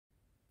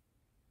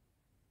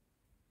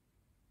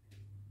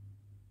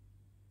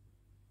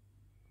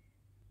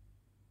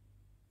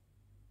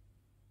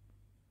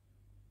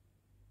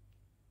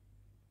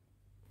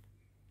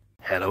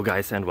Hello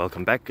guys and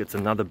welcome back. It's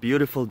another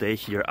beautiful day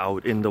here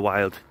out in the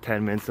wild,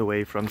 10 minutes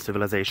away from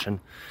civilization.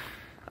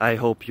 I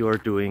hope you're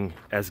doing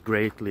as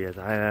greatly as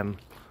I am.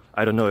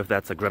 I don't know if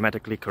that's a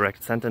grammatically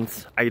correct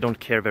sentence. I don't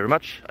care very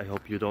much. I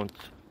hope you don't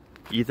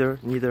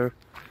neither.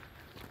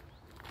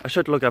 I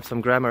should look up some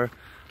grammar.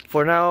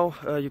 For now,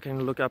 you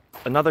can look up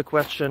another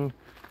question.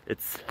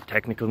 It's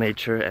technical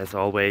nature as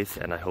always,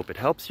 and I hope it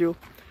helps you.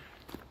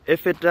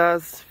 If it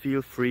does,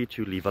 feel free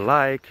to leave a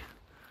like,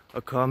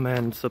 a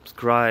comment,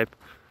 subscribe,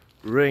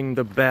 ring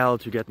the bell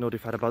to get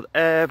notified about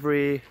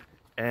every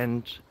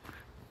and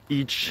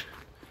each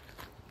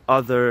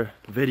other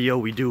video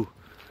we do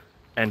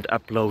and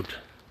upload.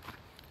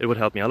 It would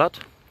help me a lot.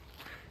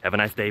 Have a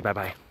nice day. Bye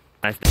bye.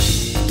 Nice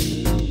day.